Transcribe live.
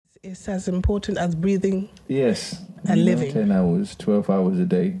It's as important as breathing. Yes. And living. 10 hours, 12 hours a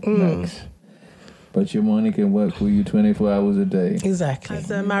day max. But your money can work for you 24 hours a day. Exactly.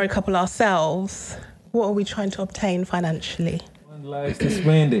 As a married couple ourselves, what are we trying to obtain financially? One life to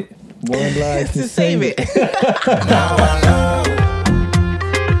spend it. One life to save it. Now I know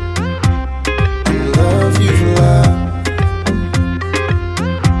I love you for love.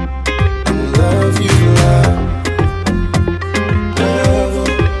 I love you for love.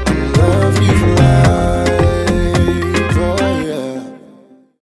 Love you for life. Oh yeah.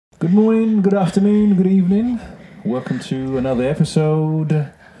 Good morning, good afternoon, good evening. Welcome to another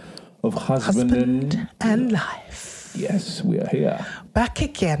episode of Husband and Life. Yes, we are here. Back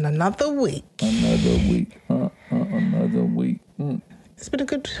again, another week. Another week. Another week. It's been a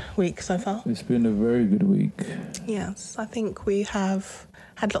good week so far. It's been a very good week. Yes, I think we have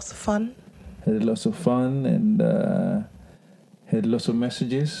had lots of fun. Had lots of fun and had lots of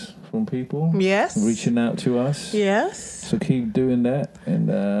messages from people. Yes. Reaching out to us. Yes. So keep doing that. And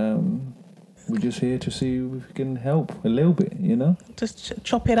we're just here to see if we can help a little bit, you know? Just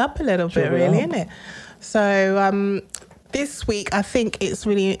chop it up a little bit, really, isn't it? So this week, I think it's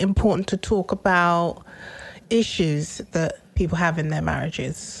really important to talk about issues that people have in their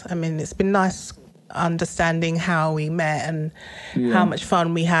marriages. I mean, it's been nice understanding how we met and how much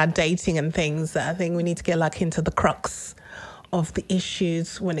fun we had dating and things. That I think we need to get into the crux of the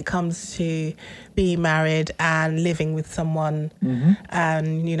issues when it comes to being married and living with someone,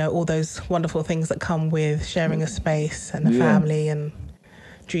 and all those wonderful things that come with sharing a space and a family and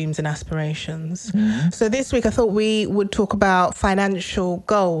dreams and aspirations. So this week I thought we would talk about financial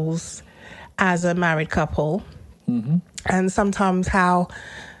goals as a married couple, and sometimes how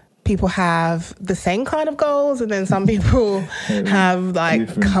people have the same kind of goals, and then some people have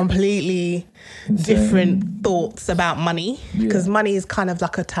completely different thoughts about money, because money is kind of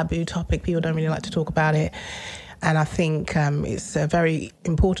like a taboo topic. People don't really like to talk about it, and I think it's a very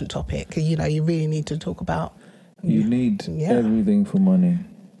important topic. You really need to talk about. You need everything for money.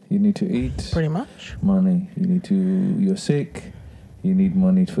 You need to eat. Pretty much. Money. You're sick. You need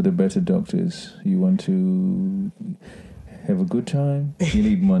money for the better doctors. You want to have a good time. You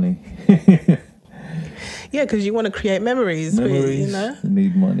need money. Yeah, because you want to create memories. You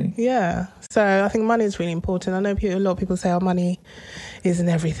need money. Yeah. So I think money is really important. I know a lot of people say, money isn't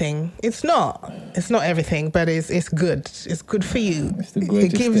everything. It's not. It's not everything, but it's good. It's good for you. It's the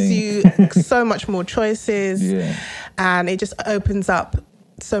greatest thing. It gives you so much more choices. Yeah. And it just opens up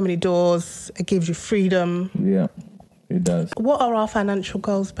so many doors. It gives you freedom. Yeah, it does. What are our financial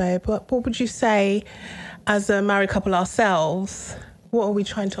goals, babe? What would you say, as a married couple ourselves, what are we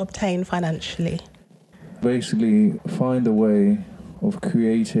trying to obtain financially? Basically, find a way of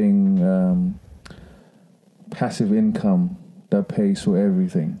creating passive income that pays for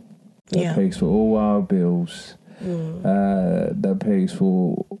everything. That pays for all our bills. That pays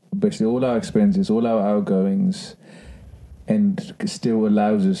for basically all our expenses, all our outgoings, and still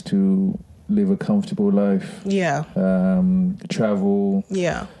allows us to live a comfortable life. Yeah. Travel.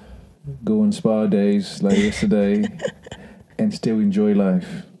 Yeah. Go on spa days like yesterday and still enjoy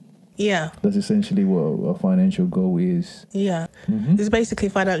life. Yeah. That's essentially what our financial goal is. Yeah. It's basically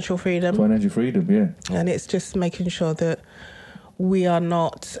financial freedom. Financial freedom, yeah. And it's just making sure that we are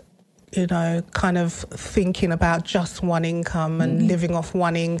not, kind of thinking about just one income and living off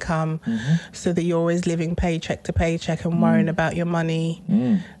one income, so that you're always living paycheck to paycheck and worrying about your money.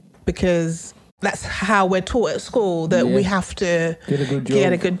 Because that's how we're taught at school, that we have to get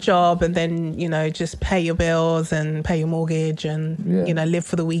a good job and then, just pay your bills and pay your mortgage and, live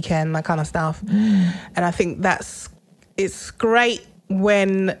for the weekend, that kind of stuff. And I think it's great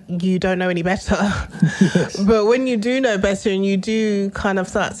when you don't know any better. But when you do know better and you do kind of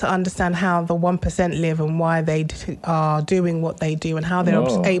start to understand how the 1% live and why they are doing what they do and how they're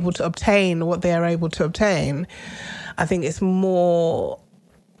able to obtain what they're able to obtain, I think it's more...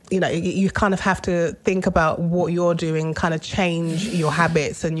 you kind of have to think about what you're doing, kind of change your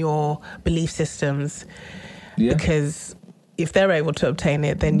habits and your belief systems. Yeah. Because if they're able to obtain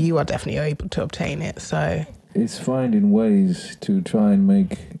it, then you are definitely able to obtain it. So it's finding ways to try and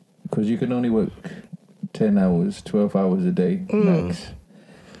make, because you can only work 10 hours, 12 hours a day max.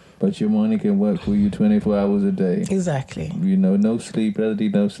 But your money can work for you 24 hours a day. Exactly. No sleep,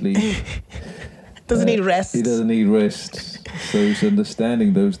 no sleep. Doesn't need rest. He doesn't need rest. So it's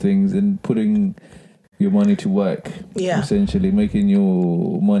understanding those things and putting your money to work. Yeah. Essentially making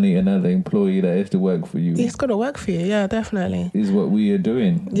your money another employee that has to work for you. It's got to work for you, yeah, definitely. Is what we are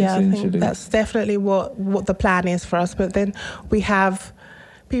doing, essentially. I think that's definitely what the plan is for us. But then we have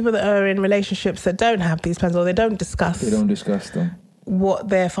people that are in relationships that don't have these plans, or they don't discuss. They don't discuss them. what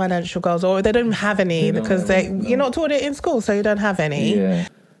their financial goals are, or they don't have any because you're not taught it in school, so you don't have any. Yeah.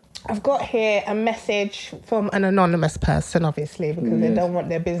 I've got here a message from an anonymous person, obviously, because they don't want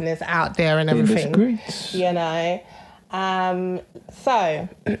their business out there and everything. Indiscreet. You know. So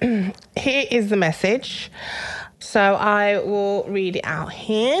here is the message. So I will read it out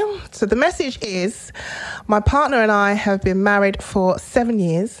here. So the message is, my partner and I have been married for 7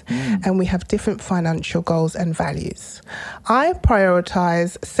 years and we have different financial goals and values. I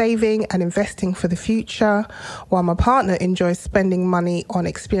prioritize saving and investing for the future, while my partner enjoys spending money on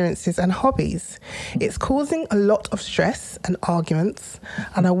experiences and hobbies. It's causing a lot of stress and arguments,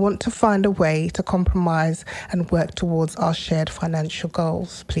 and I want to find a way to compromise and work towards our shared financial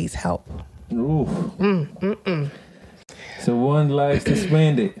goals. Please help. Ooh. So one likes to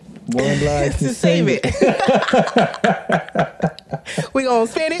spend it, one likes to save it. We're going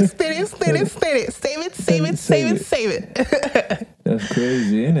to spend it. Save it. That's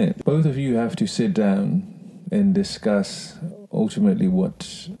crazy, isn't it? Both of you have to sit down and discuss ultimately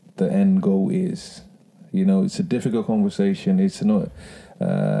what the end goal is. You know, it's a difficult conversation. It's not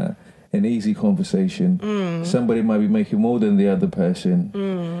an easy conversation. Somebody might be making more than the other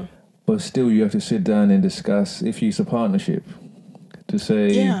person. But still, you have to sit down and discuss, if it's a partnership, to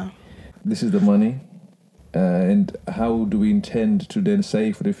say, this is the money, and how do we intend to then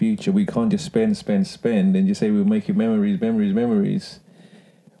save for the future? We can't just spend, and just say we're making memories,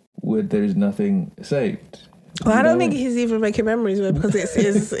 where there is nothing saved. Well, I don't think he's even making memories because it's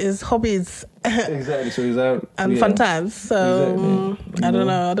his hobbies. Exactly, so he's out. And fun times. So, exactly. I don't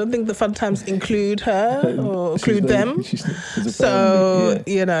know. I don't think the fun times include her or include them. So,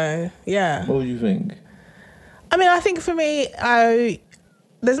 you know, What do you think? I mean, I think for me,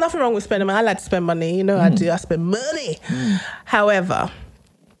 there's nothing wrong with spending money. I like to spend money. You know, I do. I spend money. However,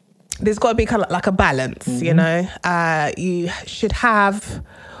 there's got to be kind of like a balance, you know. You should have...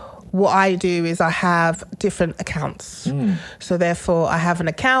 What I do is I have different accounts. So therefore I have an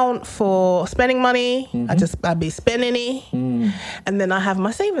account for spending money. I'd be spending it. And then I have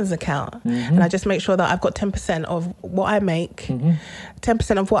my savings account. And I just make sure that I've got 10% of what I make.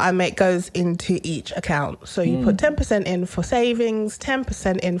 10% of what I make goes into each account. So you put 10% in for savings,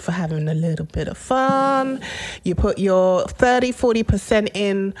 10% in for having a little bit of fun. You put your 30-40%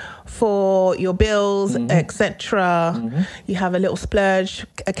 in for your bills, etc. You have a little splurge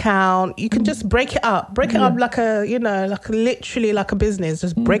account. You can just break it up like a, you know, like literally like a business.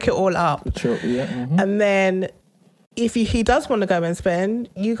 Just break it all up. And then if he does want to go and spend,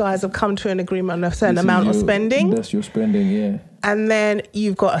 you guys have come to an agreement on a certain amount of spending. That's your spending, And then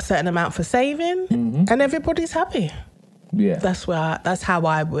you've got a certain amount for saving, and everybody's happy. Yeah, that's how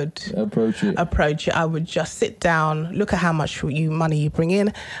I would approach it. I would just sit down, look at how much money you bring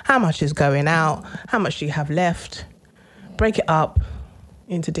in, how much is going out, how much do you have left, break it up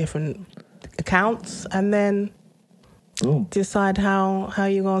into different accounts, and then decide how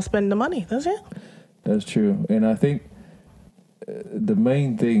you're going to spend the money. That's it. That's true. And I think the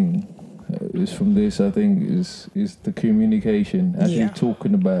main thing is from this, I think, is the communication. Actually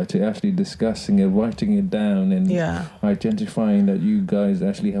talking about it, actually discussing it, writing it down, and identifying that you guys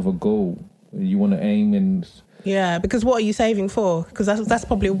actually have a goal. You want to aim and... Yeah, because what are you saving for? Because that's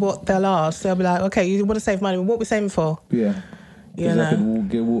probably what they'll ask. They'll be like, okay, you want to save money. What are we saving for? Yeah. You know, I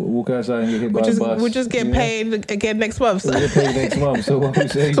could walk outside and get hit by a bus. We'll just get paid again next month. We'll get paid next month. So what are we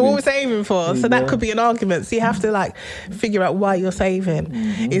saving? So what are we saving for? So that could be an argument. So you have to like figure out why you're saving.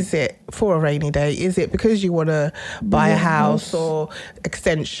 Is it for a rainy day? Is it because you want to buy a house or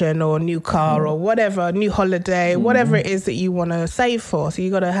extension or a new car or whatever, a new holiday, whatever it is that you want to save for? So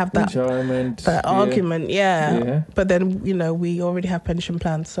you got to have that argument. Yeah. But then, you know, we already have pension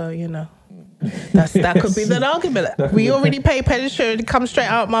plans, so you know. That could be the argument. We already pay pension, it comes straight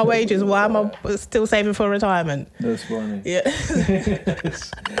out of my wages. Why am I still saving for retirement? That's funny.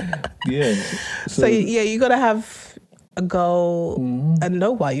 Yeah. So you got to have a goal and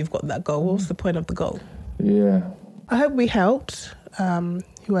know why you've got that goal. What's the point of the goal? Yeah. I hope we helped.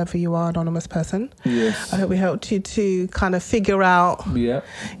 Whoever you are, anonymous person. Yes. I hope we helped you to kind of figure out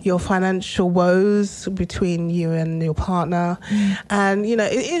your financial woes between you and your partner. And, you know,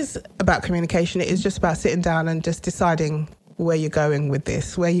 it is about communication. It is just about sitting down and just deciding where you're going with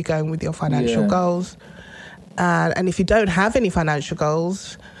this, where you're going with your financial goals. And if you don't have any financial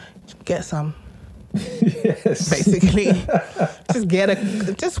goals, get some. Yes. Basically.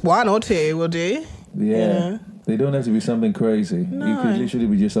 Just one or two will do. Yeah. They don't have to be something crazy. No. It could literally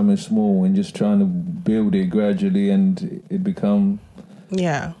be just something small and just trying to build it gradually and it become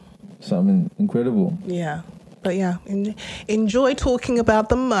something incredible. Yeah. But enjoy talking about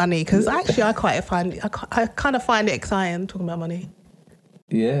the money because actually I kind of find it exciting talking about money.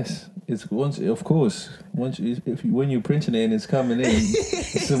 Yes, it's once. Of course, when you're printing it and it's coming in,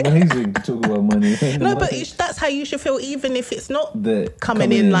 it's amazing to talk about money. No, but that's how you should feel, even if it's not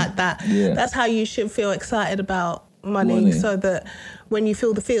coming in like that. Yeah. That's how you should feel excited about money, so that when you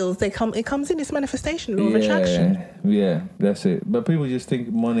feel the feels, it comes in its manifestation or attraction. Yeah, that's it. But people just think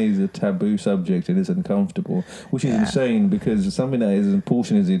money is a taboo subject and it's uncomfortable, which is insane, because it's something that is as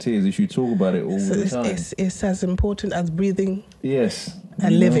important as it is. You should talk about it all the time. It's as important as breathing. Yes.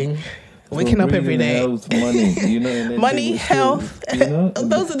 And living. Waking up every day. Health, money, money, health.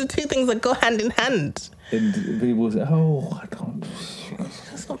 Those are the two things that go hand in hand. And people say, I can't.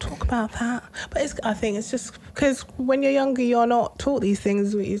 Let's not talk about that. But I think it's just because when you're younger, you're not taught these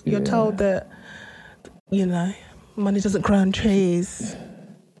things. You're told that, money doesn't grow on trees.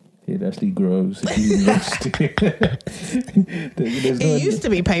 It actually grows. It used to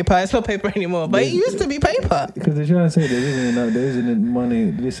be paper. It's not paper anymore, but it used to be paper. Because they're trying to say there isn't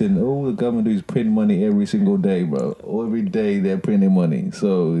money. Listen, all the government do is print money every single day, bro. Every day they're printing money.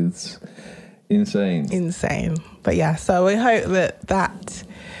 So it's insane. But yeah, so we hope that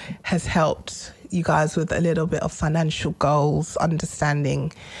has helped you guys with a little bit of financial goals,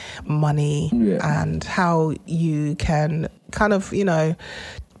 understanding money, and how you can kind of,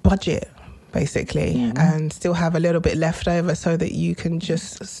 budget basically, and still have a little bit left over so that you can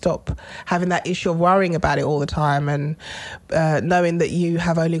just stop having that issue of worrying about it all the time, and knowing that you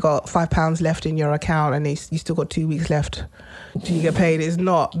have only got £5 left in your account and you still got 2 weeks left till you get paid is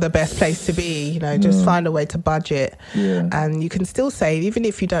not the best place to be. Just find a way to budget, and you can still save. Even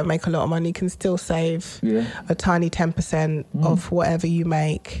if you don't make a lot of money, you can still save a tiny 10% of whatever you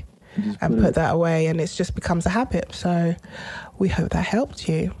make and put that away, and it just becomes a habit. So we hope that helped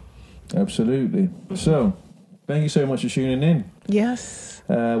you. Absolutely. So thank you so much for tuning in. Yes.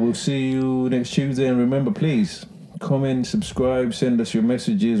 We'll see you next Tuesday, and remember, please comment, subscribe, send us your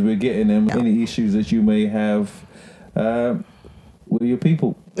messages. We're getting them. Any issues that you may have, we're your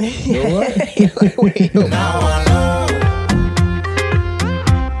people. All right? Now I know.